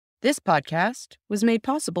This podcast was made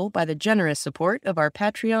possible by the generous support of our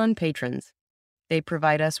Patreon patrons. They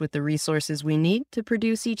provide us with the resources we need to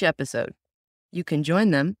produce each episode. You can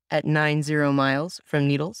join them at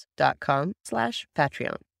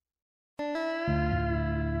 90milesfromneedles.com/Patreon.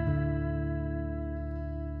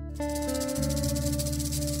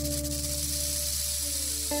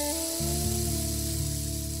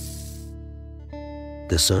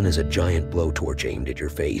 The sun is a giant blowtorch aimed at your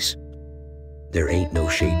face. There ain't no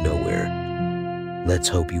shade nowhere. Let's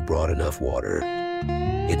hope you brought enough water.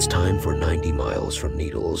 It's time for 90 Miles from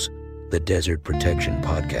Needles, the Desert Protection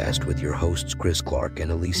Podcast with your hosts Chris Clark and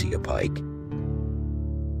Alicia Pike.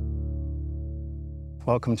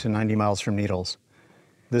 Welcome to 90 Miles from Needles.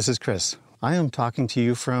 This is Chris. I am talking to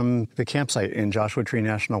you from the campsite in Joshua Tree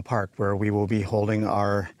National Park, where we will be holding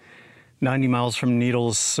our 90 Miles from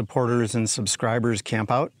Needles supporters and subscribers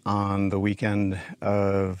campout on the weekend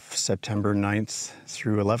of September 9th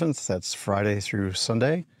through 11th. That's Friday through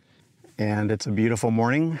Sunday. And it's a beautiful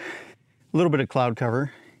morning. A little bit of cloud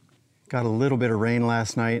cover. Got a little bit of rain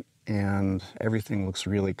last night, and everything looks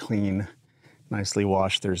really clean, nicely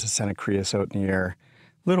washed. There's a scent of creosote in the air.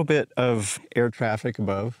 A little bit of air traffic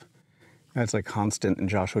above. That's a constant in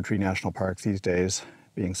Joshua Tree National Park these days,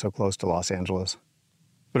 being so close to Los Angeles.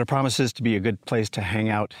 But it promises to be a good place to hang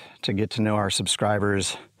out, to get to know our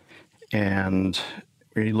subscribers, and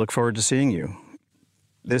we look forward to seeing you.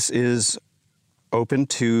 This is open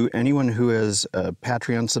to anyone who is a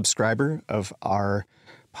Patreon subscriber of our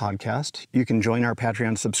podcast. You can join our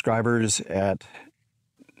Patreon subscribers at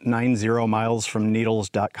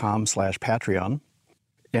 90milesfromneedles.com/Patreon.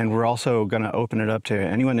 And we're also going to open it up to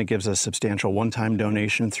anyone that gives a substantial one-time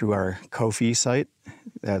donation through our Ko-fi site.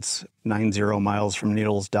 That's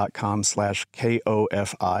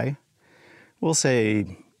 90milesfromneedles.com/KOFI. We'll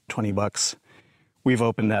say $20. We've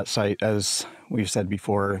opened that site, as we've said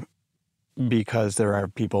before, because there are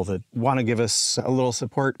people that want to give us a little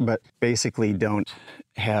support, but basically don't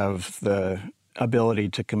have the ability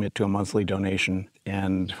to commit to a monthly donation.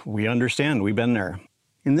 And we understand, we've been there.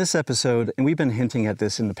 In this episode, and we've been hinting at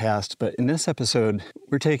this in the past, but in this episode,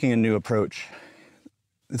 we're taking a new approach.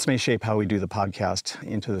 This may shape how we do the podcast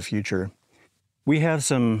into the future. We have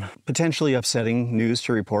some potentially upsetting news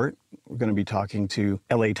to report. We're going to be talking to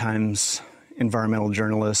LA Times environmental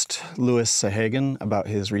journalist Louis Sahagan about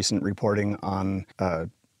his recent reporting on a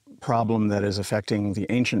problem that is affecting the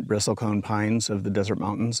ancient bristlecone pines of the desert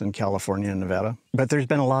mountains in California and Nevada. But there's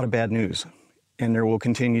been a lot of bad news. And there will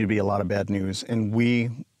continue to be a lot of bad news. And we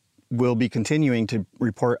will be continuing to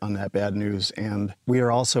report on that bad news. And we are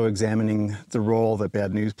also examining the role that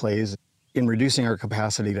bad news plays in reducing our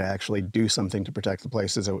capacity to actually do something to protect the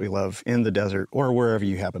places that we love in the desert or wherever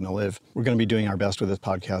you happen to live. We're going to be doing our best with this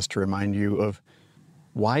podcast to remind you of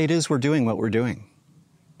why it is we're doing what we're doing.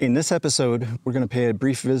 In this episode, we're going to pay a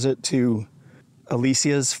brief visit to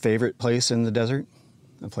Alicia's favorite place in the desert,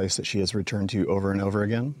 a place that she has returned to over and over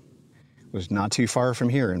again. It was not too far from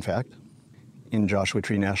here, in fact, in Joshua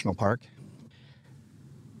Tree National Park.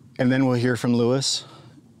 And then we'll hear from Louis,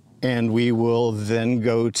 and we will then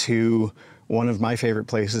go to one of my favorite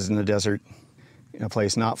places in the desert, a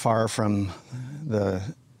place not far from the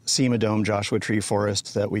SEMA Dome Joshua Tree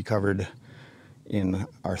Forest that we covered in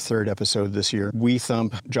our third episode this year. We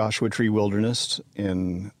thump Joshua Tree Wilderness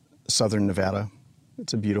in southern Nevada.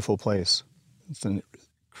 It's a beautiful place. It's an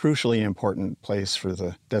crucially important place for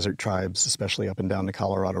the desert tribes, especially up and down the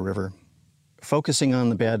Colorado River. Focusing on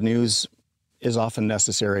the bad news is often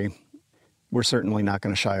necessary. We're certainly not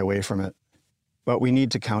going to shy away from it, but we need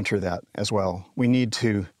to counter that as well. We need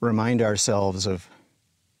to remind ourselves of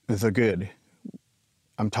the good.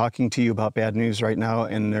 I'm talking to you about bad news right now,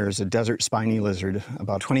 and there's a desert spiny lizard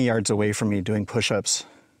about 20 yards away from me doing push-ups,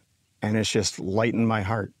 and it's just lightened my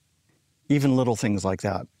heart. Even little things like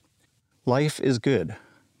that. Life is good.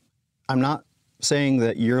 I'm not saying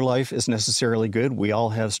that your life is necessarily good. We all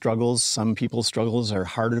have struggles. Some people's struggles are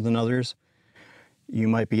harder than others. You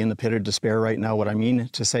might be in the pit of despair right now. What I mean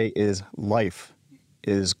to say is life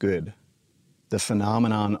is good. The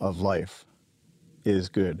phenomenon of life is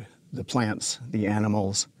good. The plants, the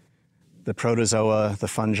animals, the protozoa, the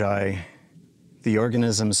fungi, the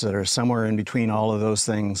organisms that are somewhere in between all of those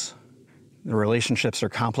things. The relationships are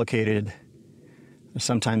complicated, they're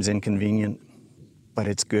sometimes inconvenient, but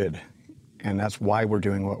it's good. And that's why we're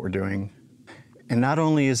doing what we're doing. And not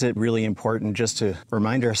only is it really important just to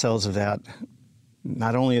remind ourselves of that,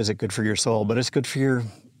 not only is it good for your soul, but it's good for your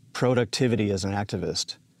productivity as an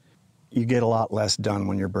activist. You get a lot less done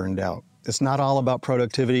when you're burned out. It's not all about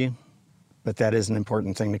productivity, but that is an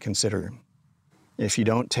important thing to consider. If you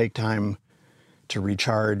don't take time to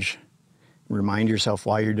recharge, remind yourself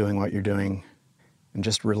why you're doing what you're doing, and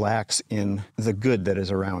just relax in the good that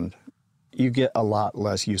is around, you get a lot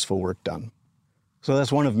less useful work done. So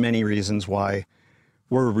that's one of many reasons why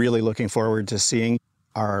we're really looking forward to seeing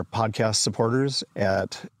our podcast supporters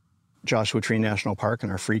at Joshua Tree National Park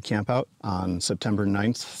and our free campout on September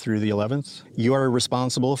 9th through the 11th. You are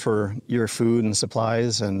responsible for your food and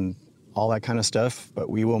supplies and all that kind of stuff, but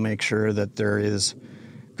we will make sure that there is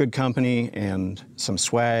good company and some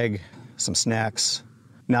swag, some snacks.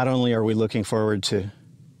 Not only are we looking forward to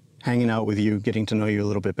hanging out with you, getting to know you a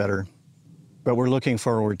little bit better, but we're looking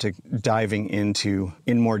forward to diving into,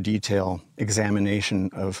 in more detail, examination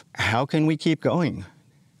of how can we keep going?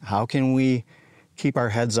 How can we keep our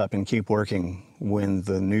heads up and keep working when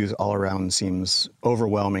the news all around seems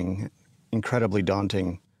overwhelming, incredibly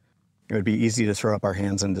daunting? It would be easy to throw up our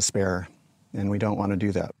hands in despair, and we don't want to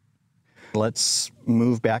do that. Let's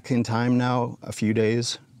move back in time now a few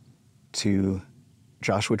days to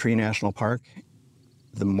Joshua Tree National Park,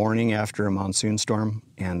 the morning after a monsoon storm,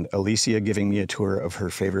 and Alicia giving me a tour of her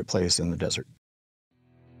favorite place in the desert.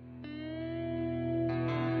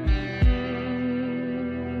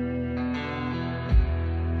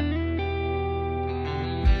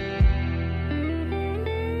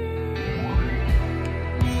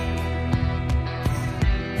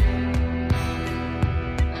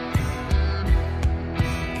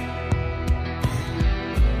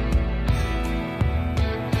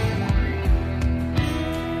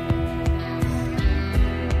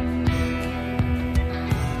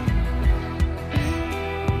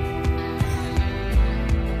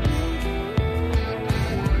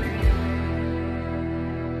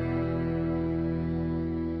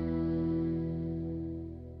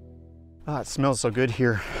 Oh, it smells so good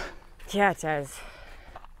here. Yeah, it does.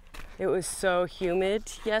 It was so humid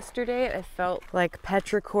yesterday. I felt like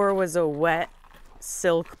petrichor was a wet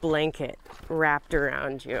silk blanket wrapped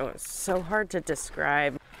around you. It's so hard to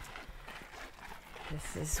describe.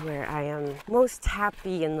 This is where I am most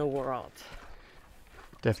happy in the world.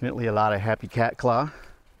 Definitely a lot of happy cat claw.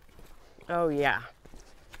 Oh yeah.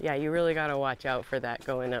 Yeah, you really gotta watch out for that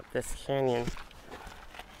going up this canyon.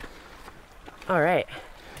 All right,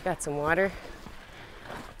 got some water.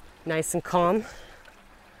 Nice and calm.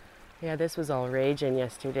 Yeah, this was all raging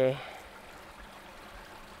yesterday.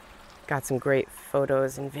 Got some great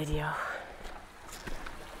photos and video.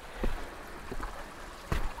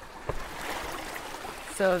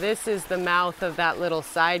 So this is the mouth of that little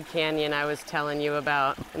side canyon I was telling you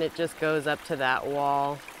about, and it just goes up to that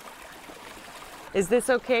wall. Is this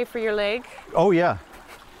okay for your leg? Oh yeah.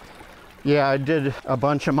 Yeah, I did a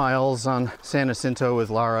bunch of miles on San Jacinto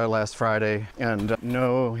with Lara last Friday, and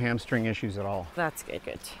no hamstring issues at all. That's good,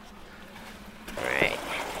 good. All right.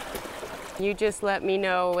 You just let me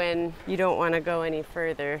know when you don't want to go any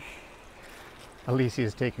further. Alicia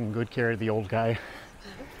is taking good care of the old guy.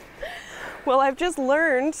 Well, I've just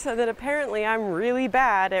learned that apparently I'm really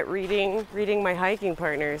bad at reading my hiking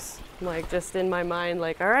partners. Like, just in my mind,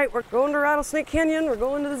 like, all right, we're going to Rattlesnake Canyon, we're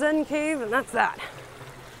going to the Zen Cave, and that's that.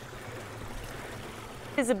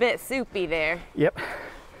 It's a bit soupy there. Yep.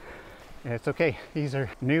 Yeah, it's okay. These are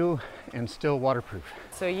new and still waterproof.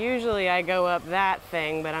 So usually I go up that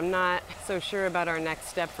thing, but I'm not so sure about our next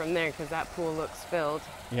step from there because that pool looks filled.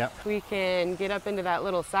 Yep. We can get up into that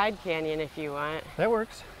little side canyon if you want. That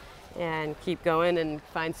works. And keep going and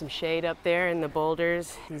find some shade up there in the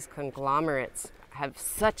boulders. These conglomerates have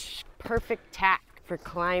such perfect tack for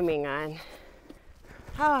climbing on.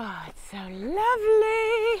 Oh, it's so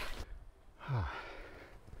lovely.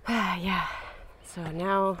 Yeah. So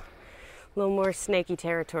now a little more snaky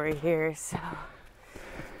territory here. So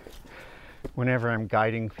whenever I'm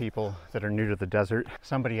guiding people that are new to the desert,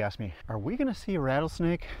 somebody asks me, "Are we going to see a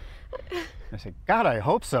rattlesnake?" I say, "God, I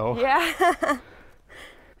hope so." Yeah.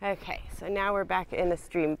 Okay, so now we're back in the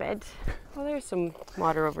stream bed. Well, there's some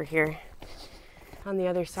water over here on the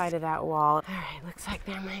other side of that wall. All right, looks like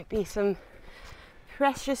there might be some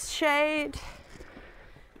precious shade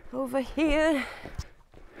over here.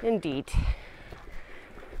 Indeed.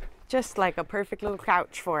 Just like a perfect little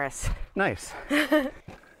couch for us. Nice. All right.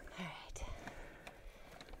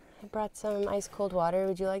 I brought some ice cold water.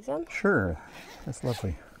 Would you like some? Sure. That's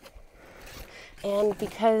lovely. And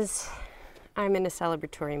because I'm in a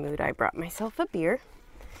celebratory mood, I brought myself a beer.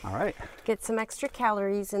 All right. Get some extra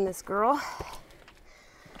calories in this girl.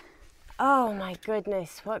 Oh my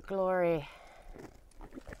goodness, what glory.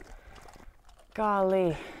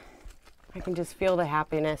 Golly. I can just feel the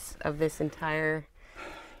happiness of this entire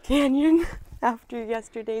canyon after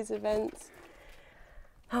yesterday's events.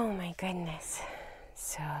 Oh my goodness.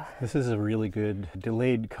 So this is a really good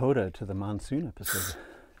delayed coda to the monsoon episode.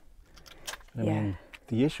 I mean,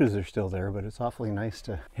 the issues are still there, but it's awfully nice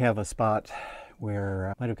to have a spot where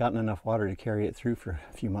I might have gotten enough water to carry it through for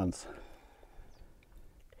a few months.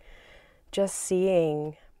 Just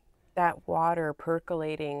seeing that water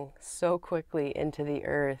percolating so quickly into the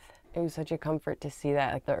earth, it was such a comfort to see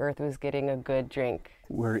that, like the earth was getting a good drink.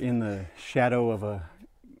 We're in the shadow of a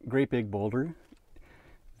great big boulder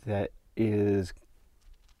that is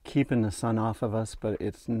keeping the sun off of us, but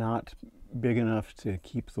it's not big enough to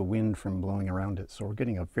keep the wind from blowing around it. So we're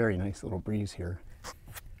getting a very nice little breeze here.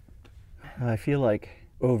 I feel like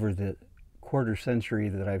over the quarter century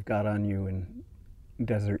that I've got on you in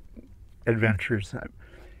desert adventures, I've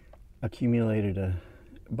accumulated a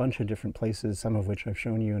bunch of different places, some of which I've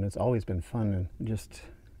shown you, and it's always been fun, and just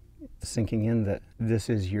sinking in that this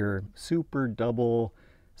is your super double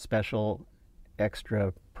special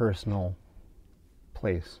extra personal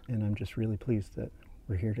place, and I'm just really pleased that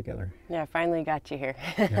we're here together. Yeah, I finally got you here.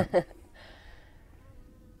 Yeah.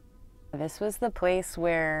 This was the place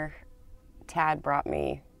where Tad brought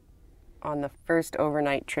me on the first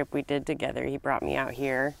overnight trip we did together. He brought me out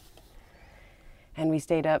here, and we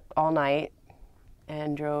stayed up all night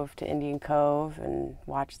and drove to Indian Cove and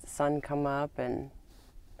watched the sun come up, and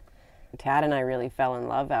Tad and I really fell in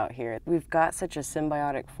love out here. We've got such a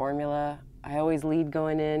symbiotic formula. I always lead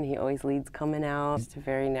going in, he always leads coming out. It's a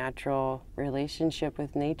very natural relationship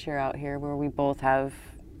with nature out here where we both have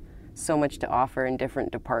so much to offer in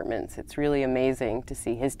different departments. It's really amazing to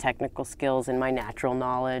see his technical skills and my natural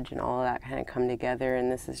knowledge and all of that kind of come together,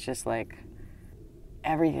 and this is just like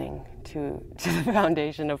everything to the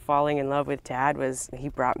foundation of falling in love with Tad was he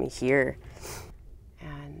brought me here.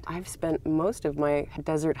 And I've spent most of my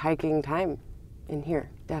desert hiking time in here,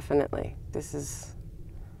 definitely. This is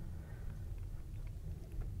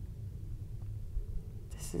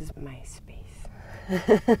my space.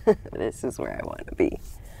 This is where I want to be.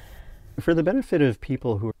 For the benefit of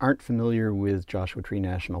people who aren't familiar with Joshua Tree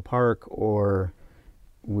National Park or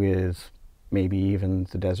with maybe even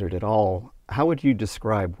the desert at all, how would you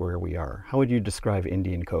describe where we are? How would you describe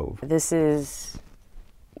Indian Cove? This is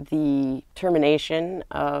the termination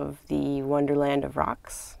of the Wonderland of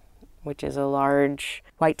Rocks, which is a large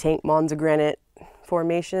white tank Monza granite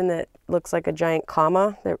formation that looks like a giant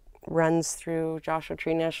comma that runs through Joshua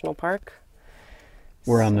Tree National Park.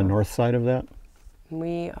 We're on the north side of that?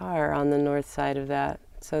 We are on the north side of that.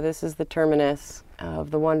 So this is the terminus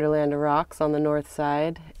of the Wonderland of Rocks on the north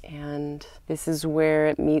side, and this is where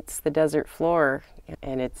it meets the desert floor,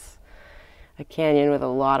 and it's a canyon with a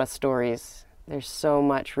lot of stories. There's so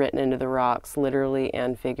much written into the rocks, literally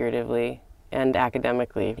and figuratively and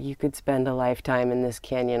academically. You could spend a lifetime in this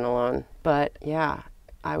canyon alone. But yeah,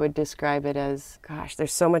 I would describe it as, gosh,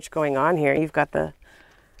 there's so much going on here. You've got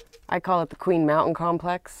I call it the Queen Mountain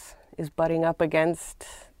Complex, is butting up against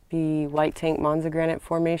the White Tank Monza Granite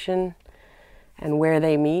Formation, and where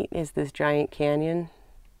they meet is this giant canyon,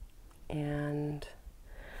 and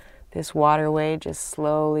this waterway just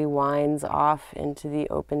slowly winds off into the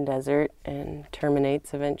open desert and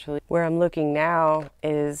terminates eventually. Where I'm looking now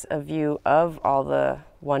is a view of all the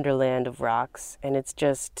Wonderland of Rocks, and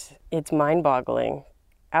it's mind-boggling.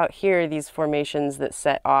 Out here, these formations that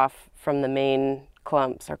set off from the main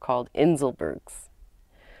clumps are called Inselbergs.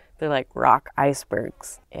 They're like rock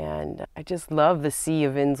icebergs, and I just love the sea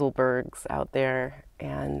of Inselbergs out there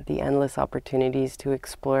and the endless opportunities to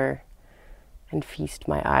explore and feast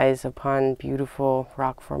my eyes upon beautiful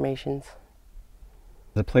rock formations.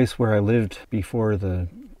 The place where I lived before the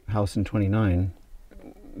house in 29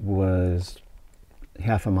 was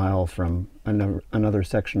half a mile from another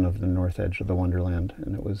section of the north edge of the Wonderland,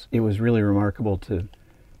 and it was really remarkable to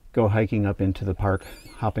go hiking up into the park,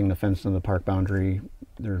 hopping the fence on the park boundary.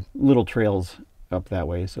 There are little trails up that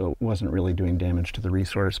way, so it wasn't really doing damage to the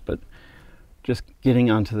resource, but just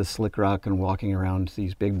getting onto the slick rock and walking around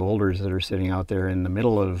these big boulders that are sitting out there in the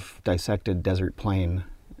middle of dissected desert plain,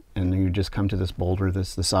 and you just come to this boulder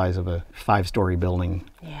that's the size of a 5-story building.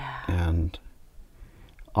 Yeah. And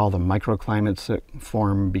all the microclimates that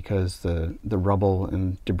form because the rubble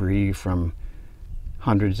and debris from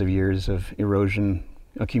hundreds of years of erosion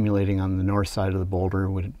accumulating on the north side of the boulder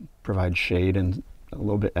would provide shade and a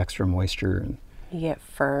little bit extra moisture. And you get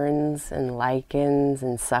ferns and lichens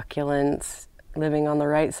and succulents living on the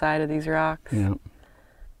right side of these rocks. yeah,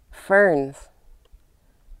 Ferns.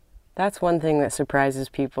 That's one thing that surprises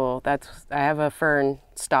people. I have a fern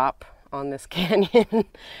stop on this canyon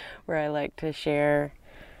where I like to share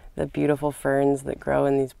the beautiful ferns that grow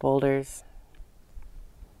in these boulders.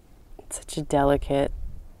 It's such a delicate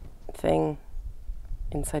thing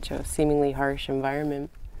in such a seemingly harsh environment.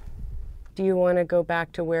 Do you want to go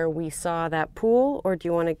back to where we saw that pool, or do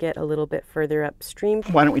you want to get a little bit further upstream?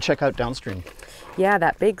 Why don't we check out downstream? Yeah,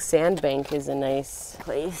 that big sandbank is a nice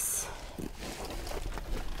place.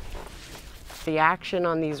 The action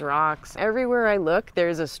on these rocks, everywhere I look,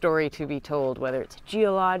 there's a story to be told, whether it's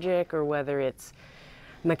geologic or whether it's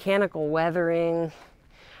mechanical weathering.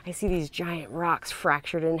 I see these giant rocks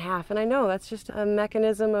fractured in half, and I know that's just a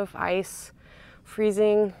mechanism of ice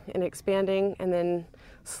freezing and expanding, and then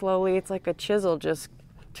slowly it's like a chisel, just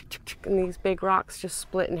and these big rocks just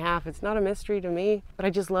split in half. It's not a mystery to me, but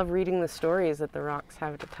I just love reading the stories that the rocks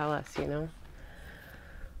have to tell us, you know?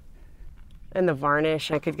 And the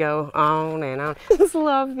varnish, I could go on and on. I just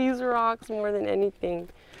love these rocks more than anything.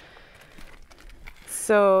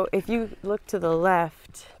 So if you look to the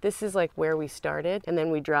left, this is like where we started, and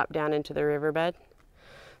then we drop down into the riverbed.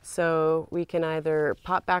 So we can either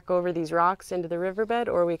pop back over these rocks into the riverbed,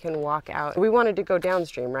 or we can walk out. We wanted to go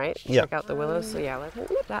downstream, right? Yeah. Check out the willows. So yeah,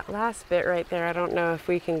 that last bit right there, I don't know if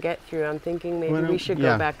we can get through. I'm thinking maybe we should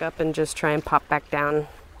go back up and just try and pop back down.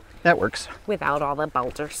 That works. Without all the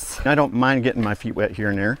boulders. I don't mind getting my feet wet here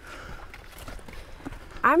and there.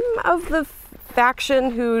 I'm of the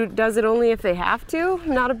faction who does it only if they have to.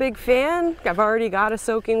 Not a big fan. I've already got a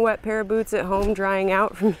soaking wet pair of boots at home drying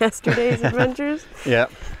out from yesterday's adventures. Yeah.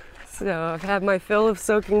 So I've had my fill of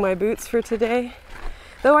soaking my boots for today.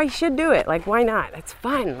 Though I should do it. Like, why not? It's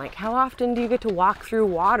fun. Like, how often do you get to walk through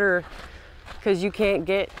water because you can't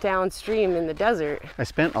get downstream in the desert? I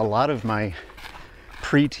spent a lot of my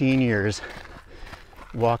preteen years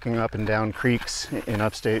walking up and down creeks in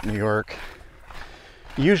upstate New York.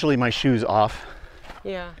 Usually my shoes off.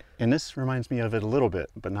 Yeah. And this reminds me of it a little bit,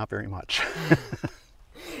 but not very much.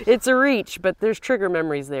 It's a reach, but there's trigger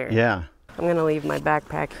memories there. Yeah. I'm gonna leave my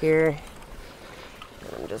backpack here.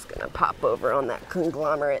 And I'm just gonna pop over on that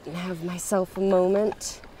conglomerate and have myself a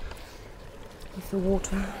moment with the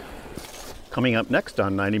water. Coming up next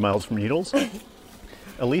on 90 Miles from Needles,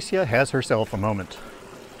 Alicia has herself a moment.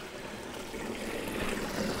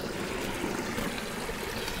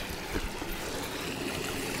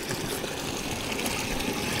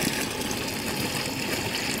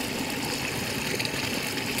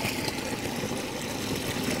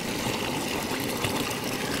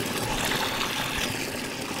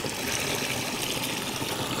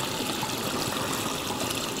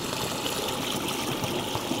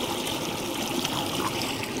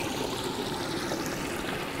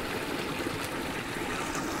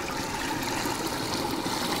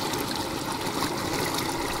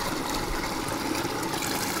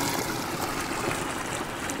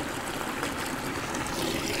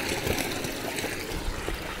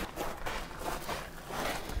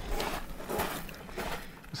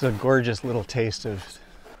 It's a gorgeous little taste of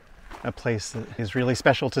a place that is really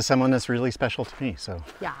special to someone that's really special to me. So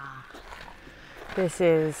yeah, this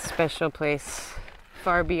is a special place,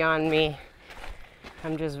 far beyond me.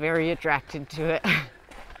 I'm just very attracted to it.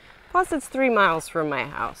 Plus it's 3 miles from my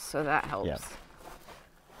house, so that helps. yeah.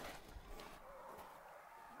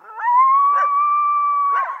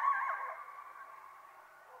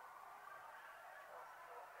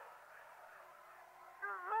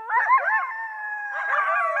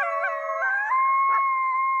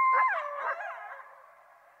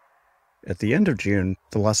 At the end of June,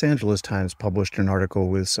 the Los Angeles Times published an article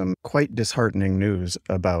with some quite disheartening news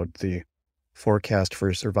about the forecast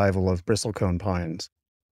for survival of bristlecone pines.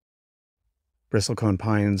 Bristlecone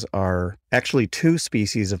pines are actually 2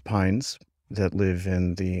 species of pines that live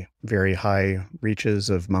in the very high reaches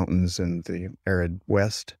of mountains in the arid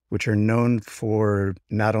West, which are known for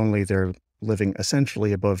not only their living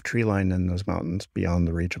essentially above tree line in those mountains beyond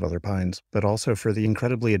the reach of other pines, but also for the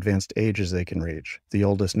incredibly advanced ages they can reach. The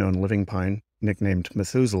oldest known living pine, nicknamed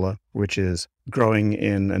Methuselah, which is growing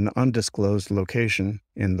in an undisclosed location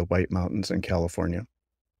in the White Mountains in California.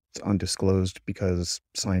 It's undisclosed because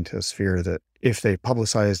scientists fear that if they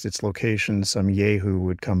publicized its location, some yahoo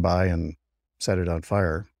would come by and set it on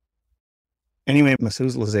fire. Anyway,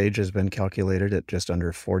 Methuselah's age has been calculated at just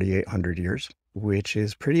under 4,800 years, which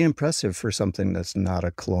is pretty impressive for something that's not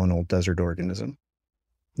a clonal desert organism.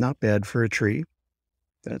 Not bad for a tree.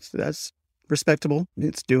 That's respectable.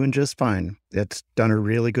 It's doing just fine. It's done a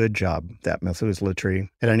really good job, that Methuselah tree.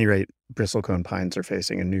 At any rate, bristlecone pines are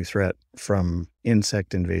facing a new threat from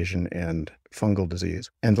insect invasion and fungal disease.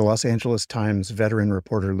 And the Los Angeles Times veteran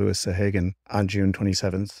reporter Louis Sahagan on June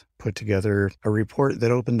 27th put together a report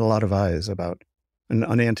that opened a lot of eyes about an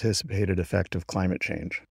unanticipated effect of climate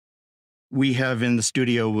change. We have in the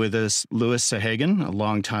studio with us Louis Sahagan, a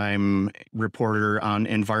longtime reporter on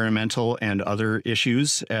environmental and other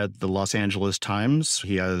issues at the Los Angeles Times.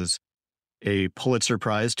 He has a Pulitzer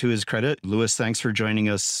Prize to his credit. Louis, thanks for joining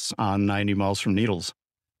us on 90 Miles from Needles.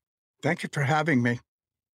 Thank you for having me.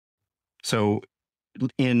 So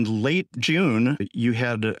in late June, you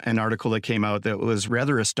had an article that came out that was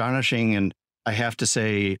rather astonishing and, I have to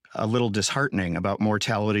say, a little disheartening about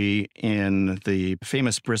mortality in the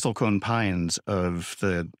famous bristlecone pines of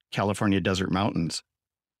the California desert mountains.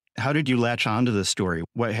 How did you latch on to this story?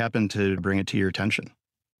 What happened to bring it to your attention?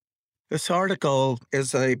 This article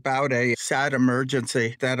is about a sad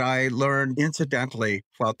emergency that I learned incidentally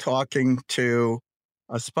while talking to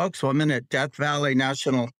a spokeswoman at Death Valley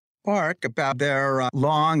National Park about their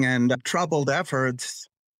long and troubled efforts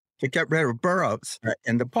to get rid of burros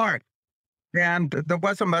in the park. And there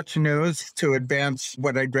wasn't much news to advance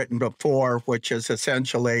what I'd written before, which is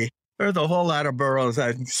essentially there's a whole lot of burros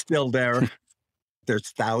that are still there. There's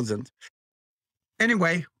thousands.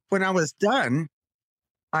 Anyway, when I was done,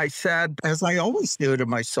 I said, as I always do to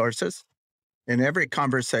my sources, in every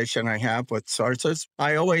conversation I have with sources,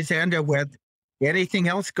 I always end it with, anything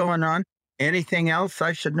else going on? Anything else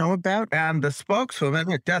I should know about? And the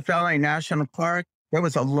spokeswoman at Death Valley National Park, there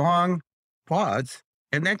was a long pause.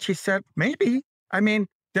 And then she said, maybe. I mean,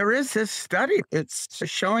 there is this study. It's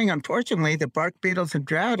showing, unfortunately, that bark beetles and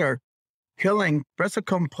drought are killing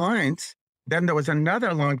bristlecone pines. Then there was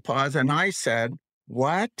another long pause. And I said,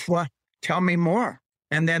 what? What? Tell me more.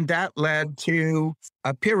 And then that led to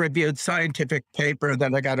a peer-reviewed scientific paper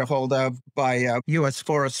that I got a hold of by U.S.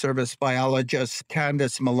 Forest Service biologists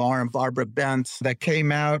Candace Millar and Barbara Bentz that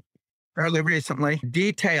came out fairly recently,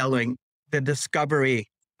 detailing the discovery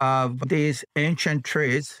of these ancient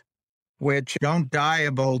trees, which don't die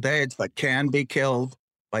of old age, but can be killed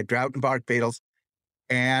by drought and bark beetles,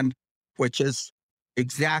 and which is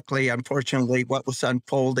exactly, unfortunately, what was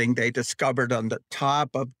unfolding. They discovered on the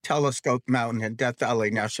top of Telescope Mountain in Death Valley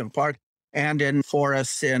National Park and in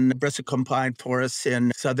forests, in bristlecone pine forests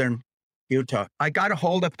in southern Utah. I got a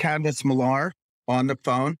hold of Candace Millar on the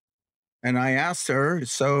phone, and I asked her,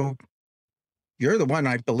 so you're the one,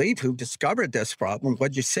 I believe, who discovered this problem.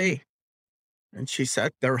 What'd you see? And she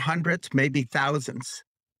said, there are hundreds, maybe thousands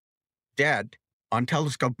dead on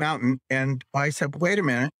Telescope Mountain. And I said, wait a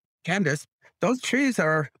minute, Candace, those trees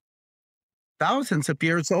are thousands of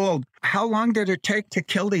years old. How long did it take to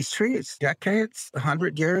kill these trees? Decades?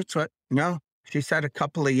 100 years? What? No, she said a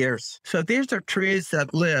couple of years. So these are trees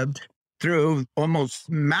that lived through almost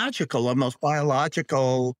magical, almost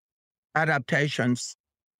biological adaptations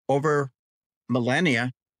over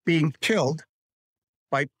millennia, being killed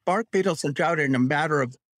by bark beetles and drought in a matter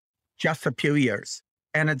of just a few years.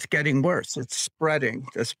 And it's getting worse. It's spreading,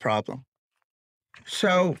 this problem.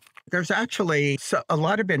 So there's actually a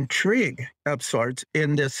lot of intrigue of sorts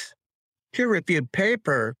in this peer-reviewed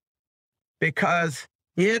paper because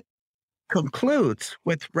it concludes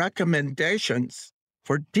with recommendations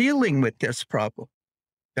for dealing with this problem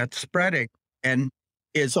that's spreading and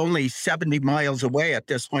is only 70 miles away at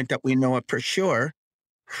this point that we know it for sure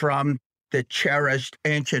from the cherished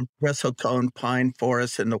ancient bristlecone pine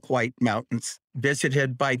forests in the White Mountains,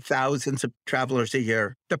 visited by thousands of travelers a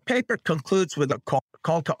year. The paper concludes with a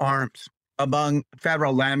call to arms among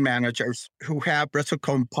federal land managers who have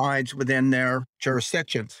bristlecone pines within their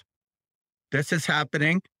jurisdictions. This is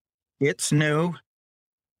happening. It's new.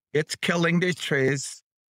 It's killing these trees.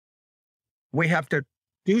 We have to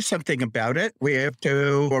do something about it. We have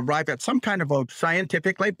to arrive at some kind of a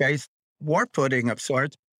scientifically based war footing of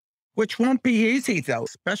sorts, which won't be easy, though,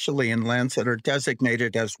 especially in lands that are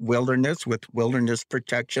designated as wilderness with wilderness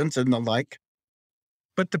protections and the like.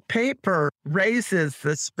 But the paper raises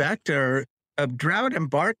the specter of drought and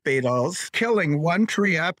bark beetles killing one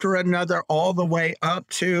tree after another all the way up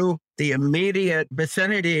to the immediate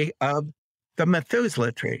vicinity of the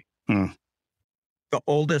Methuselah tree. The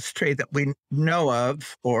oldest tree that we know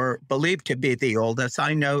of, or believed to be the oldest.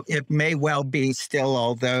 I know it may well be still,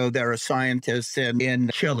 although there are scientists in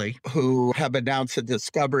Chile who have announced the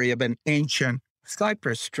discovery of an ancient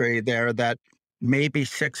cypress tree there that may be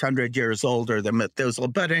 600 years older than Methuselah.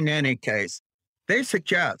 But in any case, they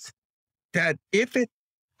suggest that if it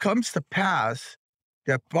comes to pass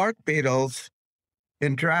that bark beetles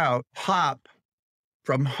in drought hop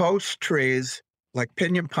from host trees like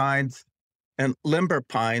pinyon pines and limber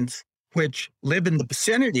pines, which live in the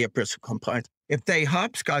vicinity of bristlecone pines, if they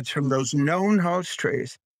hopscotch from those known host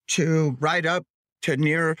trees to right up to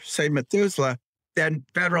near, say, Methuselah, then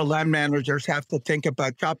federal land managers have to think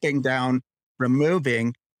about chopping down,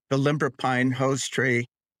 removing the limber pine host tree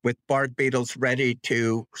with bark beetles ready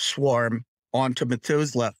to swarm onto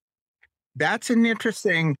Methuselah. That's an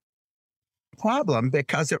interesting problem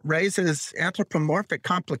because it raises anthropomorphic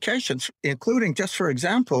complications, including, just for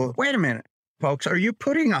example, wait a minute, folks, are you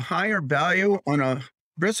putting a higher value on a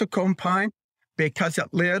bristlecone pine because it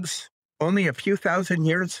lives only a few thousand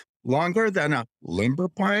years longer than a limber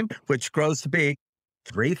pine, which grows to be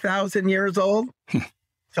 3,000 years old?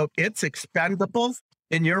 So it's expendable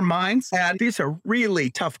in your minds? And these are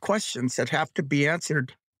really tough questions that have to be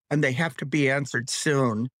answered, and they have to be answered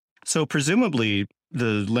soon. So presumably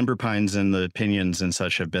the limber pines and the pinions and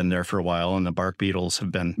such have been there for a while, and the bark beetles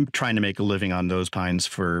have been trying to make a living on those pines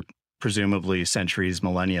for presumably centuries,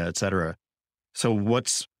 millennia, et cetera. So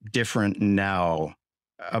what's different now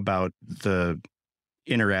about the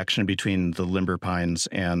interaction between the limber pines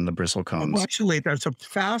and the bristlecones? Well, actually, there's a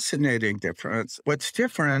fascinating difference. What's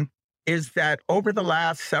different is that over the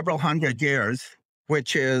last several hundred years,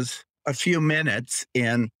 which is a few minutes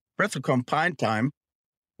in bristlecone pine time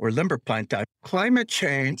or limber pine time, climate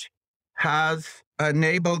change has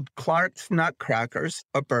enabled Clark's nutcrackers,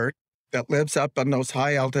 a bird that lives up on those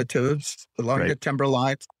high altitudes along the timber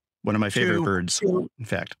lines. One of my favorite birds, in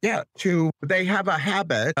fact. Yeah, they have a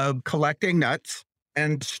habit of collecting nuts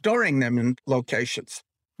and storing them in locations,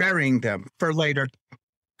 burying them for later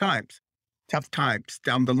times, tough times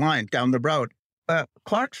down the line, down the road.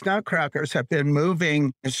 Clark's nutcrackers have been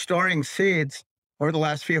moving and storing seeds over the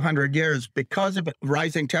last few hundred years because of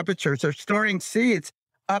rising temperatures. They're storing seeds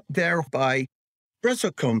up there by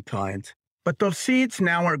bristlecone pines, but those seeds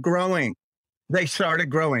now are growing. They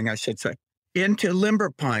started growing, I should say, into limber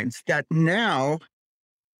pines that now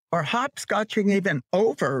are hopscotching even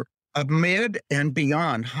over a mid and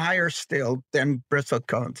beyond, higher still than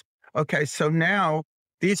bristlecones. Okay, so now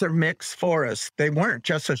these are mixed forests. They weren't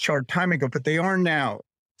just a short time ago, but they are now.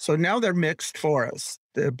 So now they're mixed forests.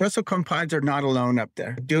 The bristlecone pines are not alone up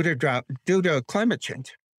there due to climate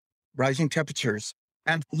change, rising temperatures.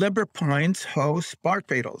 And limber pines host bark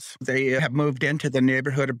beetles. They have moved into the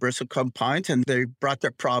neighborhood of bristlecone pines, and they brought their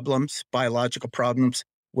problems, biological problems,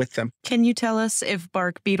 with them. Can you tell us if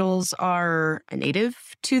bark beetles are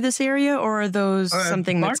native to this area, or are those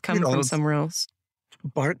something that's come from somewhere else?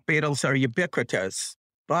 Bark beetles are ubiquitous,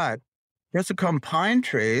 but bristlecone pine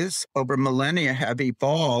trees over millennia have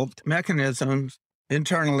evolved mechanisms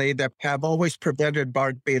internally that have always prevented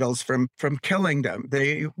bark beetles from killing them.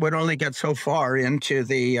 They would only get so far into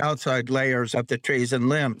the outside layers of the trees and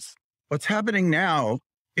limbs. What's happening now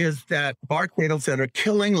is that bark beetles that are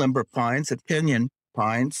killing limber pines and pinyon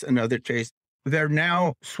pines and other trees, they're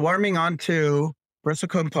now swarming onto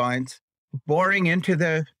bristlecone pines, boring into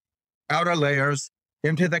the outer layers,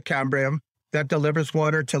 into the cambium that delivers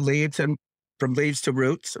water to leaves and from leaves to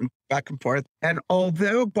roots and back and forth. And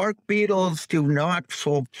although bark beetles do not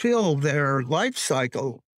fulfill their life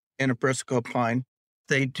cycle in a bristlecone pine,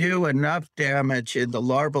 they do enough damage in the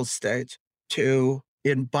larval stage to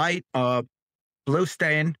invite a blue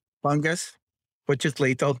stain fungus, which is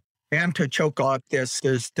lethal, and to choke off this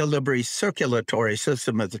delivery circulatory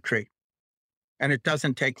system of the tree. And it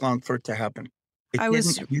doesn't take long for it to happen. It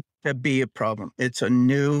didn't used to be a problem. It's a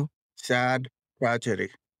new, sad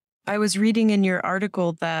tragedy. I was reading in your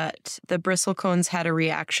article that the bristlecones had a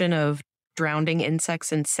reaction of drowning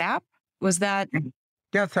insects in sap. Was that?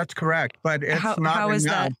 Yes, that's correct. But it's not enough. How is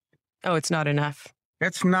that? Oh, it's not enough.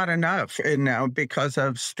 It's not enough now because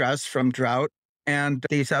of stress from drought and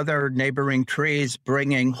these other neighboring trees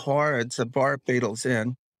bringing hordes of bark beetles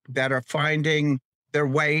in that are finding their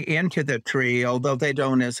way into the tree, although they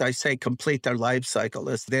don't, as I say, complete their life cycle.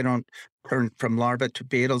 They don't turn from larvae to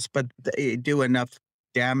beetles, but they do enough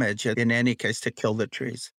damage in any case to kill the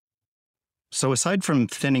trees. So aside from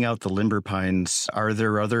thinning out the limber pines, are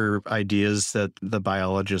there other ideas that the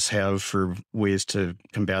biologists have for ways to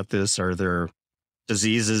combat this? Are there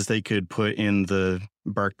diseases they could put in the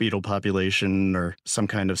bark beetle population, or some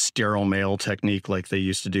kind of sterile male technique like they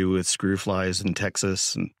used to do with screw flies in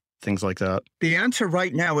Texas and things like that? The answer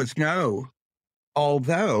right now is no.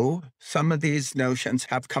 Although some of these notions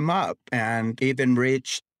have come up and even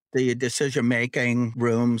reached the decision-making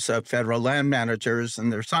rooms of federal land managers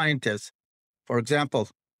and their scientists. For example,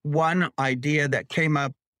 one idea that came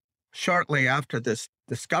up shortly after this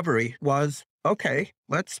discovery was, okay,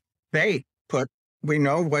 let's bait. We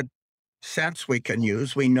know what scents we can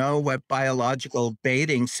use. We know what biological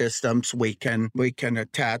baiting systems we can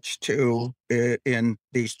attach to in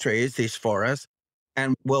these trees, these forests,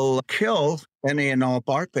 and we'll kill any and all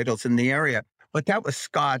bark beetles in the area. But that was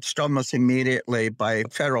scotched almost immediately by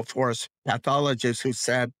federal forest pathologists who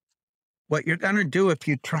said, what you're going to do if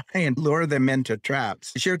you try and lure them into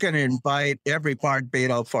traps is you're going to invite every bark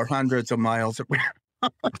beetle for hundreds of miles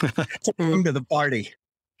around to come to the party.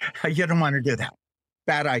 You don't want to do that.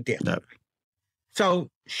 Bad idea. No. So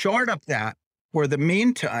short of that, for the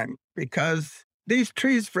meantime, because These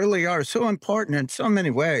trees really are so important in so many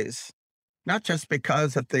ways, not just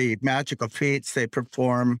because of the magical feats they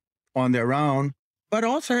perform on their own, but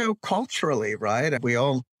also culturally, right?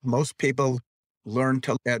 Most people learn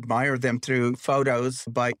to admire them through photos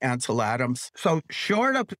by Ansel Adams. So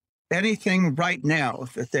short of anything right now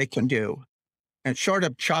that they can do, and short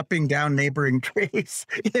of chopping down neighboring trees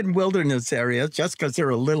in wilderness areas just because they're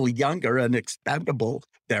a little younger and expendable,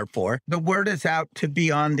 therefore, the word is out to be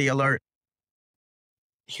on the alert.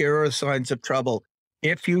 Here are signs of trouble.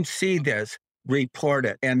 If you see this, report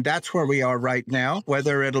it. And that's where we are right now.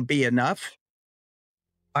 Whether it'll be enough,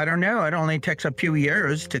 I don't know. It only takes a few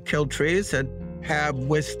years to kill trees that have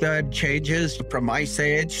withstood changes from ice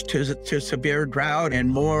age to severe drought and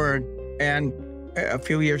more, and a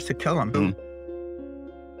few years to kill them. Mm.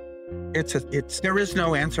 There is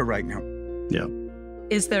no answer right now. Yeah.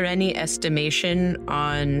 Is there any estimation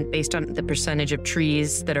based on the percentage of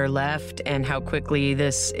trees that are left and how quickly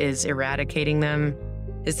this is eradicating them?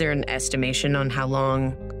 Is there an estimation on how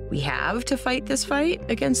long we have to fight this fight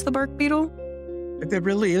against the bark beetle? There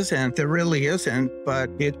really isn't. But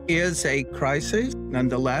it is a crisis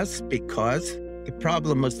nonetheless, because the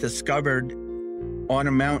problem was discovered on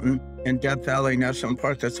a mountain in Death Valley National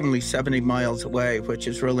Park that's only 70 miles away, which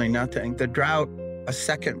is really nothing. The drought, a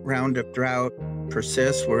second round of drought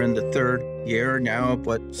persists. We're in the third year now of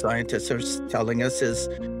what scientists are telling us is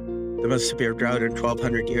the most severe drought in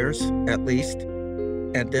 1,200 years, at least.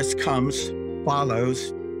 And this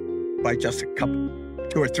follows by just 2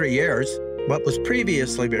 or 3 years, what was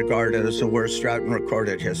previously regarded as the worst drought in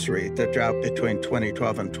recorded history, the drought between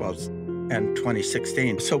 2012 and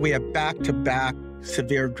 2016. So we have back-to-back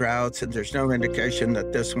severe droughts, and there's no indication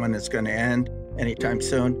that this one is going to end anytime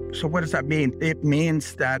soon. So what does that mean? It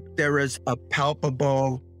means that there is a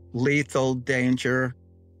palpable, lethal danger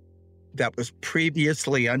that was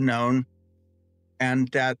previously unknown and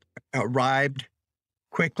that arrived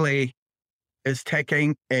quickly, is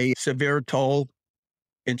taking a severe toll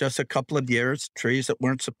in just a couple of years, trees that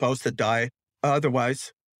weren't supposed to die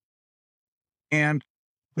otherwise. And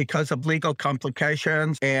because of legal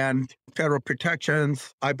complications and federal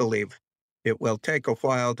protections, I believe it will take a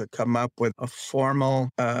while to come up with a formal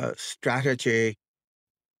strategy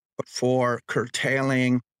for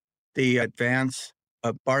curtailing the advance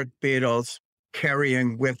of bark beetles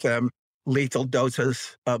carrying with them lethal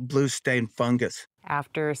doses of blue-stain fungus.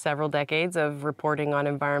 After several decades of reporting on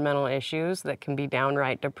environmental issues that can be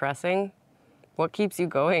downright depressing, what keeps you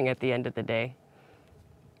going at the end of the day?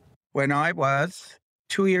 When I was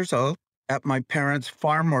 2 years old at my parents'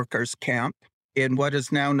 farm workers camp in what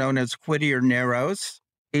is now known as Whittier Narrows,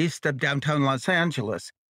 east of downtown Los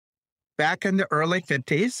Angeles. Back in the early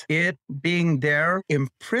 50s, it being there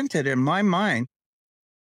imprinted in my mind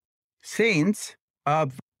scenes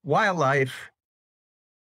of wildlife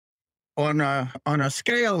on a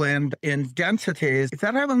scale and in densities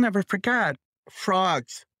that I will never forget.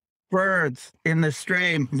 Frogs, birds in the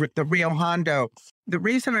stream, the Rio Hondo. The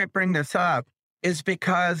reason I bring this up is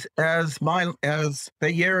because as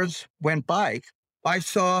the years went by, I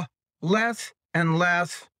saw less and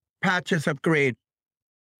less patches of green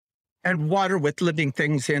and water with living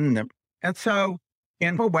things in them. And so,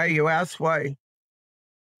 in a way, you ask why.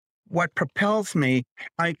 What propels me,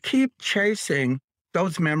 I keep chasing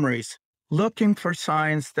those memories, looking for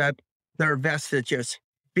signs that they're vestiges,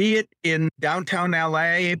 be it in downtown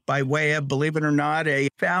LA by way of, believe it or not, a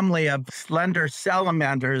family of slender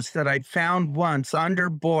salamanders that I found once under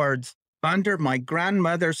boards under my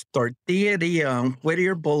grandmother's tortilleria on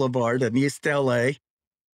Whittier Boulevard in East LA.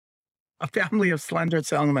 A family of slender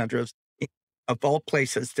salamanders, of all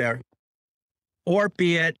places there. Or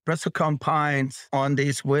be it bristlecone pines on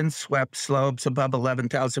these windswept slopes above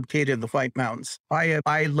 11,000 feet in the White Mountains.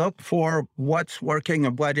 I look for what's working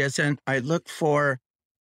and what isn't. I look for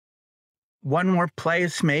one more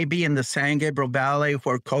place, maybe in the San Gabriel Valley,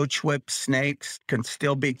 where coach whip snakes can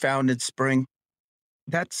still be found in spring.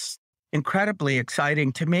 That's incredibly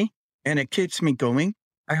exciting to me, and it keeps me going.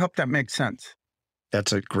 I hope that makes sense.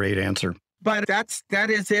 That's a great answer. But that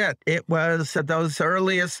is it. It was those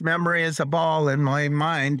earliest memories of all in my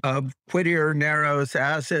mind of Whittier Narrows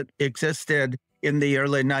as it existed in the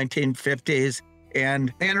early 1950s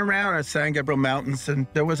and around the San Gabriel Mountains. And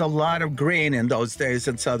there was a lot of green in those days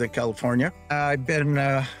in Southern California. I've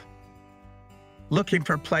been looking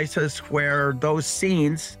for places where those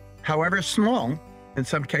scenes, however small, in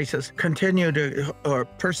some cases, continue to or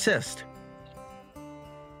persist.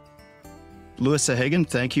 Louis Sahagan,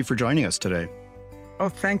 thank you for joining us today. Oh,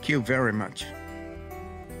 thank you very much.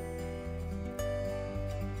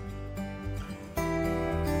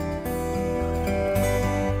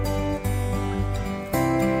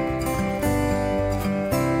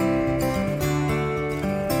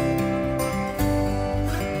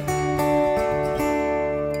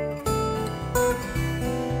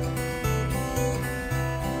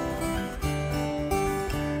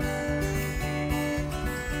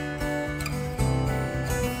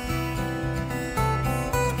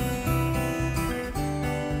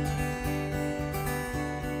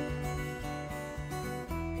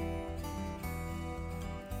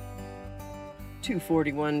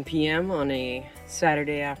 2:41 p.m. on a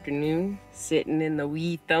Saturday afternoon, sitting in the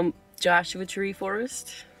wee thump Joshua Tree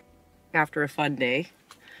Forest after a fun day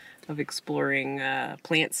of exploring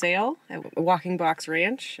plant sale at Walking Box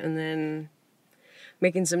Ranch, and then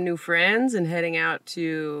making some new friends and heading out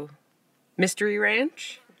to Mystery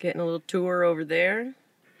Ranch, getting a little tour over there.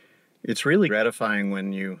 It's really gratifying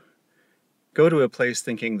when you go to a place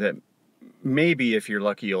thinking that maybe if you're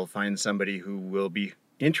lucky, you'll find somebody who will be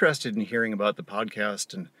interested in hearing about the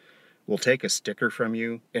podcast and will take a sticker from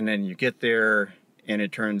you. And then you get there and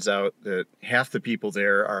it turns out that half the people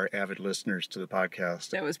there are avid listeners to the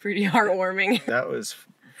podcast. That was pretty heartwarming. That was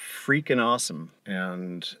freaking awesome.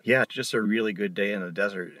 And yeah, just a really good day in the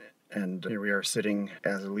desert. And here we are sitting,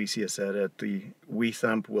 as Alicia said, at the Wee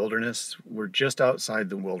Thump Wilderness. We're just outside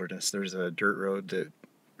the wilderness. There's a dirt road that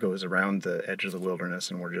goes around the edge of the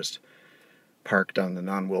wilderness, and we're just parked on the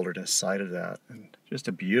non-wilderness side of that. And just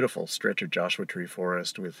a beautiful stretch of Joshua Tree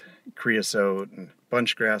Forest with creosote and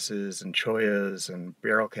bunch grasses and choyas and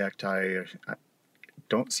barrel cacti. I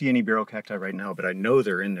don't see any barrel cacti right now, but I know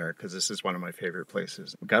they're in there because this is one of my favorite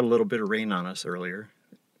places. We got a little bit of rain on us earlier,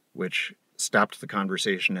 which stopped the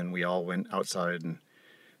conversation, and we all went outside and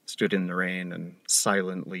stood in the rain and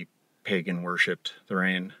silently pagan worshipped the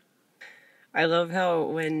rain. I love how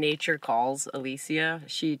when nature calls Alicia,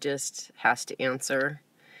 she just has to answer.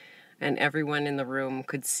 And everyone in the room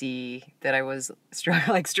could see that I was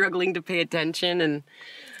struggling to pay attention. And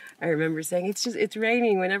I remember saying, it's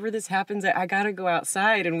raining. Whenever this happens, I gotta go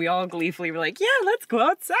outside. And we all gleefully were like, yeah, let's go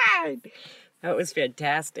outside. That was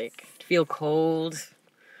fantastic. To feel cold,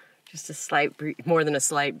 just a slight more than a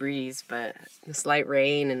slight breeze, but a slight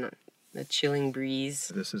rain and a chilling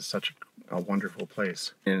breeze. This is such a wonderful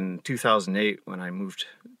place. In 2008, when I moved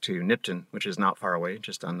to Nipton, which is not far away,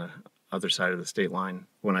 just on the other side of the state line,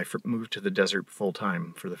 when I moved to the desert full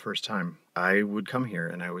time for the first time, I would come here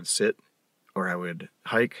and I would sit or I would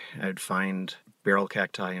hike. I'd find barrel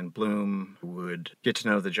cacti in bloom, would get to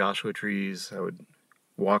know the Joshua trees. I would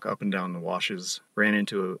walk up and down the washes. Ran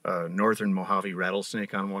into a northern Mojave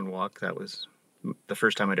rattlesnake on one walk. That was the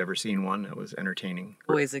first time I'd ever seen one. It was entertaining.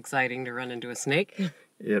 Always exciting to run into a snake.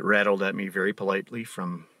 It rattled at me very politely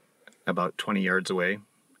from about 20 yards away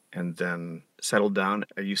and then settled down.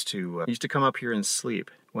 I used to come up here and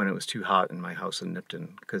sleep when it was too hot in my house in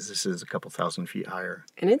Nipton, because this is a couple thousand feet higher.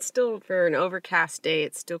 And it's still, for an overcast day,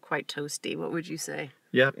 it's still quite toasty. What would you say?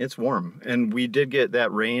 Yeah, it's warm. And we did get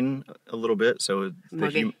that rain a little bit, so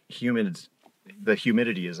the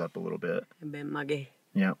humidity is up a little bit. A bit muggy.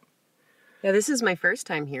 Yeah. Yeah, this is my first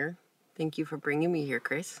time here. Thank you for bringing me here,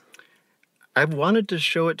 Chris. I've wanted to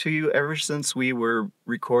show it to you ever since we were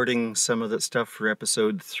recording some of that stuff for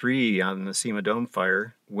episode 3 on the Cima Dome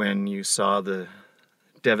fire, when you saw the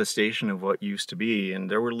devastation of what used to be,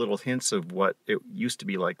 and there were little hints of what it used to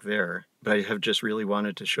be like there. But I have just really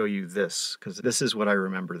wanted to show you this, because this is what I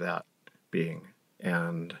remember that being,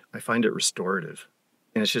 and I find it restorative.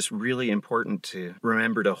 And it's just really important to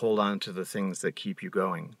remember to hold on to the things that keep you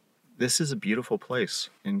going. This is a beautiful place,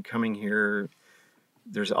 and coming here,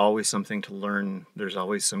 there's always something to learn. There's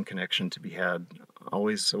always some connection to be had,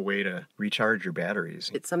 always a way to recharge your batteries.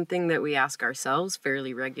 It's something that we ask ourselves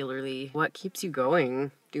fairly regularly. What keeps you going,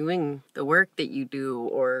 doing the work that you do,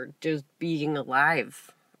 or just being alive?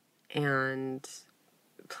 And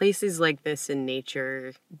places like this in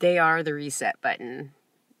nature, they are the reset button.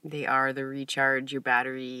 They are the recharge your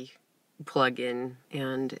battery plug-in,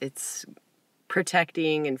 and it's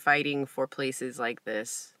protecting and fighting for places like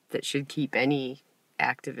this that should keep any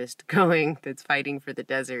activist going that's fighting for the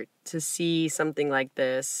desert. To see something like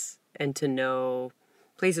this and to know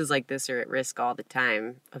places like this are at risk all the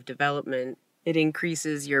time of development, it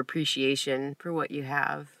increases your appreciation for what you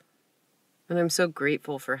have. And I'm so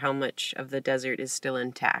grateful for how much of the desert is still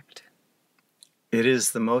intact. It is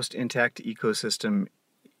the most intact ecosystem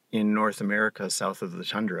in North America south of the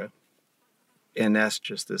tundra. And that's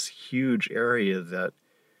just this huge area that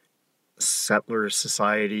settler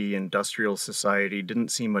society, industrial society didn't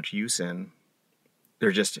see much use in.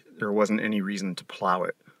 There wasn't any reason to plow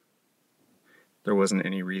it. There wasn't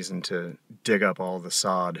any reason to dig up all the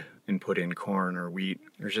sod and put in corn or wheat.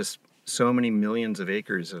 There's just so many millions of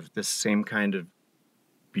acres of this same kind of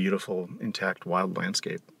beautiful, intact wild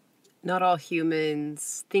landscape. Not all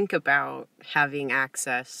humans think about having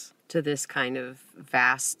access to this kind of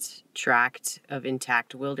vast tract of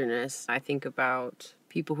intact wilderness. I think about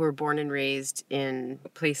people who are born and raised in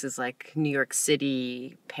places like New York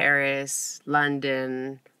City, Paris,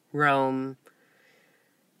 London, Rome.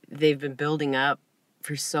 They've been building up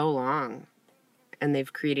for so long. and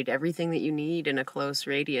they've created everything that you need in a close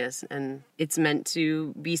radius, and it's meant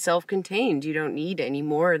to be self-contained. You don't need any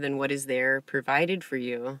more than what is there provided for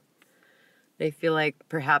you. I feel like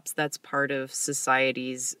perhaps that's part of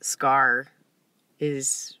society's scar,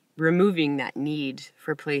 is removing that need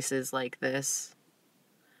for places like this.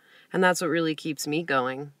 And that's what really keeps me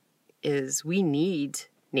going, is we need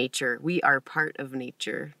nature. We are part of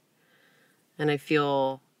nature. And I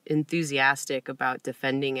feel enthusiastic about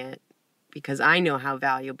defending it because I know how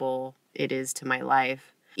valuable it is to my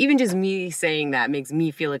life. Even just me saying that makes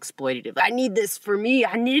me feel exploitative. I need this for me.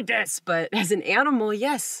 I need this. But as an animal,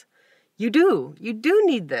 yes, you do. You do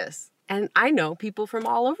need this. And I know people from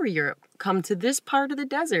all over Europe come to this part of the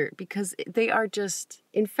desert because they are just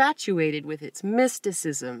infatuated with its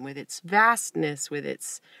mysticism, with its vastness, with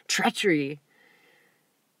its treachery.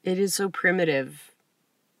 It is so primitive.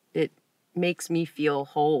 It makes me feel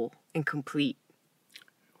whole and complete.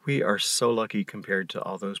 We are so lucky compared to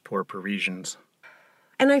all those poor Parisians.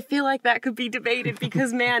 And I feel like that could be debated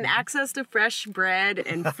because, man, access to fresh bread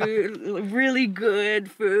and food, really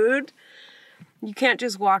good food. You can't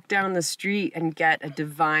just walk down the street and get a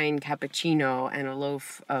divine cappuccino and a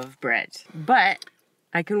loaf of bread. But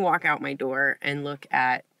I can walk out my door and look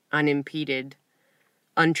at unimpeded,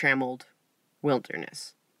 untrammeled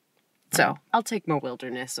wilderness. So I'll take my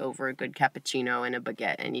wilderness over a good cappuccino and a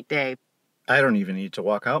baguette any day. I don't even need to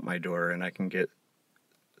walk out my door, and I can get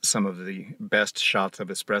some of the best shots of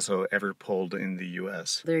espresso ever pulled in the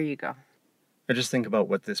U.S. There you go. I just think about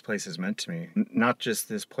what this place has meant to me. Not just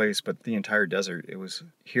this place, but the entire desert. It was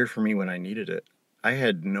here for me when I needed it. I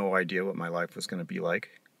had no idea what my life was going to be like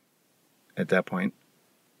at that point.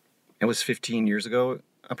 It was 15 years ago,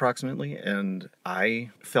 approximately, and I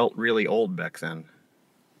felt really old back then.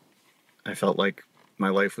 I felt like my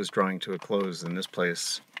life was drawing to a close, and this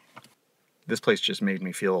place just made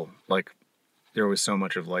me feel like there was so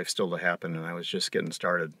much of life still to happen, and I was just getting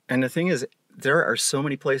started. And the thing is, there are so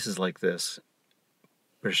many places like this.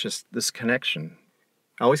 There's just this connection.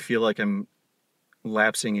 I always feel like I'm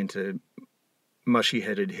lapsing into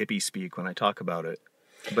mushy-headed hippie speak when I talk about it.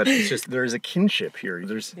 But it's just, there's a kinship here.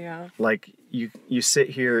 There's like, you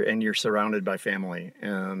sit here and you're surrounded by family,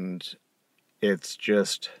 and it's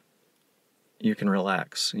just, you can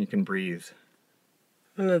relax, you can breathe.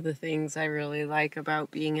 One of the things I really like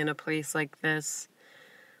about being in a place like this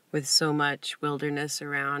with so much wilderness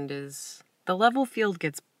around is the level field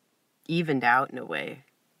gets evened out in a way.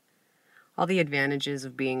 All the advantages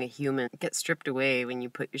of being a human get stripped away when you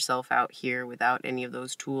put yourself out here without any of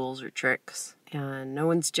those tools or tricks. And no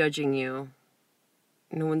one's judging you.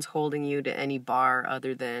 No one's holding you to any bar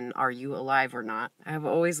other than, are you alive or not? I've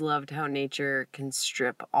always loved how nature can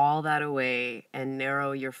strip all that away and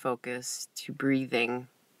narrow your focus to breathing.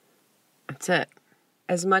 That's it.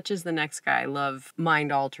 As much as the next guy, I love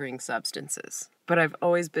mind-altering substances. But I've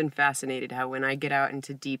always been fascinated how when I get out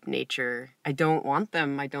into deep nature, I don't want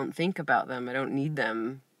them, I don't think about them, I don't need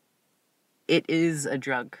them. It is a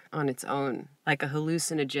drug on its own. Like a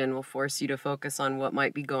hallucinogen will force you to focus on what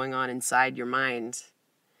might be going on inside your mind.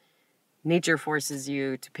 Nature forces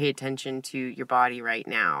you to pay attention to your body right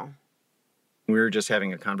now. We were just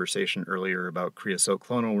having a conversation earlier about creosote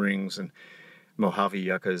clonal rings and Mojave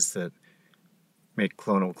yuccas that make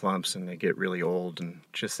clonal clumps and they get really old, and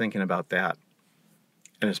just thinking about that.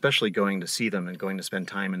 And especially going to see them and going to spend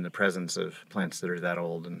time in the presence of plants that are that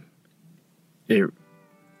old. And it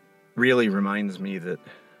really reminds me that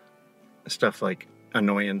stuff like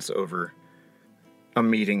annoyance over a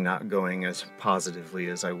meeting not going as positively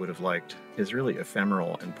as I would have liked is really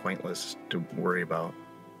ephemeral and pointless to worry about.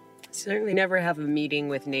 I certainly never have a meeting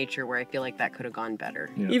with nature where I feel like that could have gone better.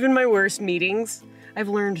 Yeah. Even my worst meetings, I've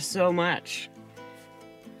learned so much.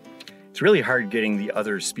 It's really hard getting the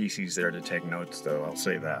other species there to take notes, though, I'll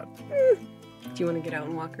say that. Do you want to get out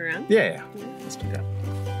and walk around? Yeah. Let's do that.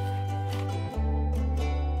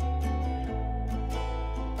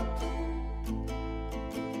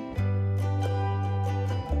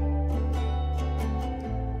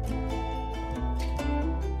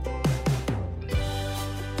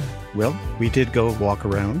 Well, we did go walk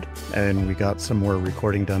around, and we got some more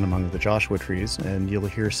recording done among the Joshua trees, and you'll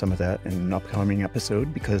hear some of that in an upcoming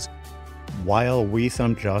episode, because while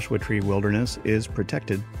Wee-Thump Joshua Tree Wilderness is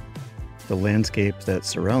protected, the landscape that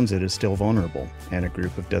surrounds it is still vulnerable, and a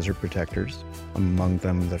group of desert protectors, among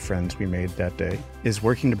them the friends we made that day, is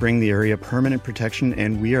working to bring the area permanent protection,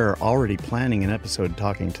 and we are already planning an episode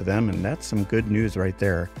talking to them, and that's some good news right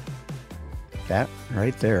there. That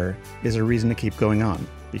right there is a reason to keep going on,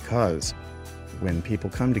 because when people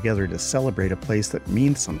come together to celebrate a place that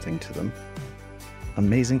means something to them,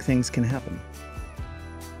 amazing things can happen.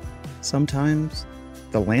 Sometimes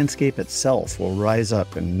the landscape itself will rise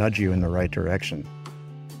up and nudge you in the right direction.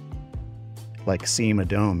 Like Seema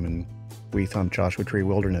Dome and Weethump Joshua Tree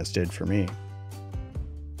Wilderness did for me.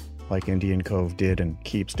 Like Indian Cove did and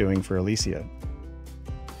keeps doing for Alicia.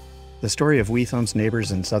 The story of Weethump's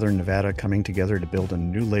neighbors in southern Nevada coming together to build a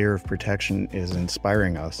new layer of protection is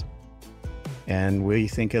inspiring us. And we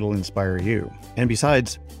think it'll inspire you. And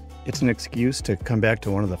besides, it's an excuse to come back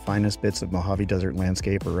to one of the finest bits of Mojave Desert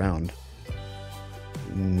landscape around.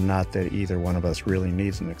 Not that either one of us really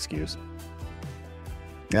needs an excuse.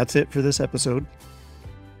 That's it for this episode.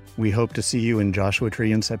 We hope to see you in Joshua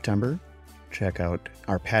Tree in September. Check out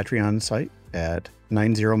our Patreon site at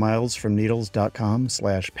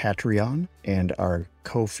 90milesfromneedles.com/Patreon and our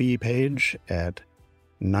Ko-fi page at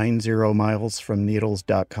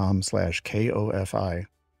 90milesfromneedles.com/KOFI.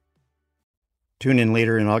 Tune in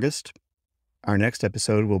later in August. Our next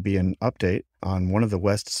episode will be an update on one of the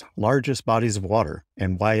West's largest bodies of water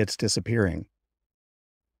and why it's disappearing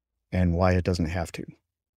and why it doesn't have to.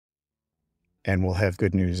 And we'll have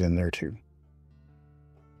good news in there too.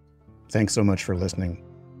 Thanks so much for listening.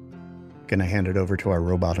 Gonna hand it over to our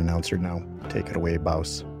robot announcer now. Take it away,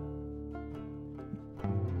 Bouse.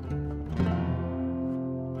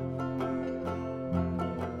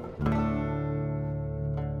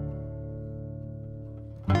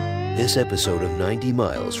 This episode of 90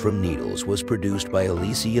 Miles from Needles was produced by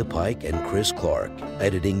Alicia Pike and Chris Clark.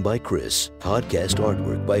 Editing by Chris. Podcast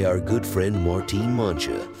artwork by our good friend Martine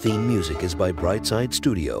Mancha. Theme music is by Brightside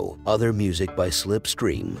Studio. Other music by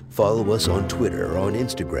Slipstream. Follow us on Twitter or on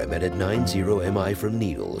Instagram at 90mi from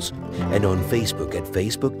Needles. And on Facebook at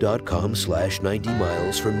facebook.com/90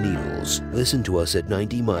 miles from Needles. Listen to us at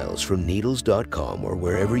 90milesfromneedles.com or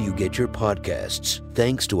wherever you get your podcasts.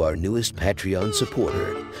 Thanks to our newest Patreon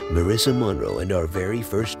supporter, Marissa Monroe, and our very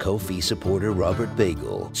first Ko-fi supporter, Robert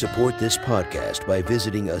Bagel. Support this podcast by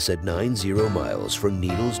visiting us at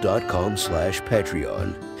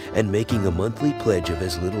 90milesfromneedles.com/Patreon and making a monthly pledge of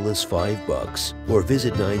as little as $5, or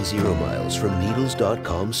visit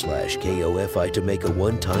 90milesfromneedles.com/KOFI to make a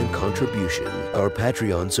one-time contribution. Our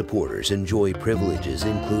Patreon supporters enjoy privileges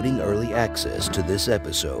including early access to this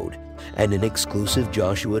episode and an exclusive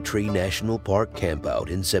Joshua Tree National Park campout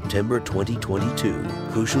in September 2022.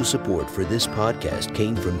 Crucial support for this podcast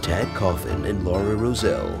came from Tad Coffin and Laura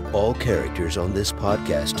Roselle, all characters on this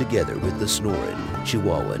podcast together with the Sonoran,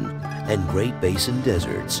 Chihuahuan, and Great Basin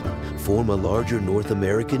deserts form a larger North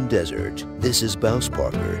American desert. This is Bouse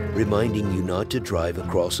Parker, reminding you not to drive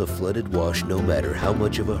across a flooded wash no matter how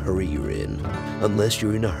much of a hurry you're in, unless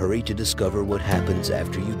you're in a hurry to discover what happens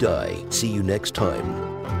after you die. See you next time.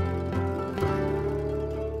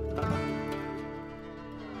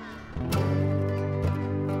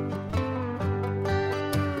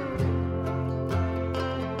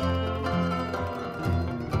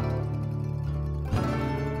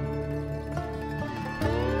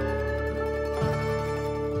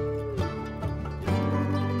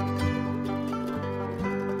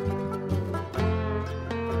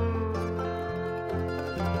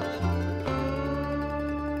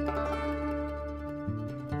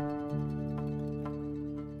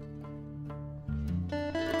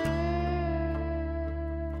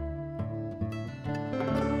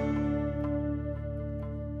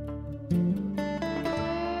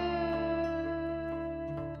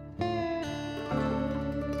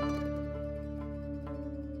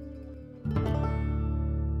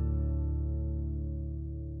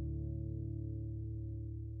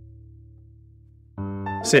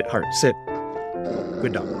 Sit, Hart, sit.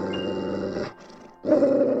 Good dog.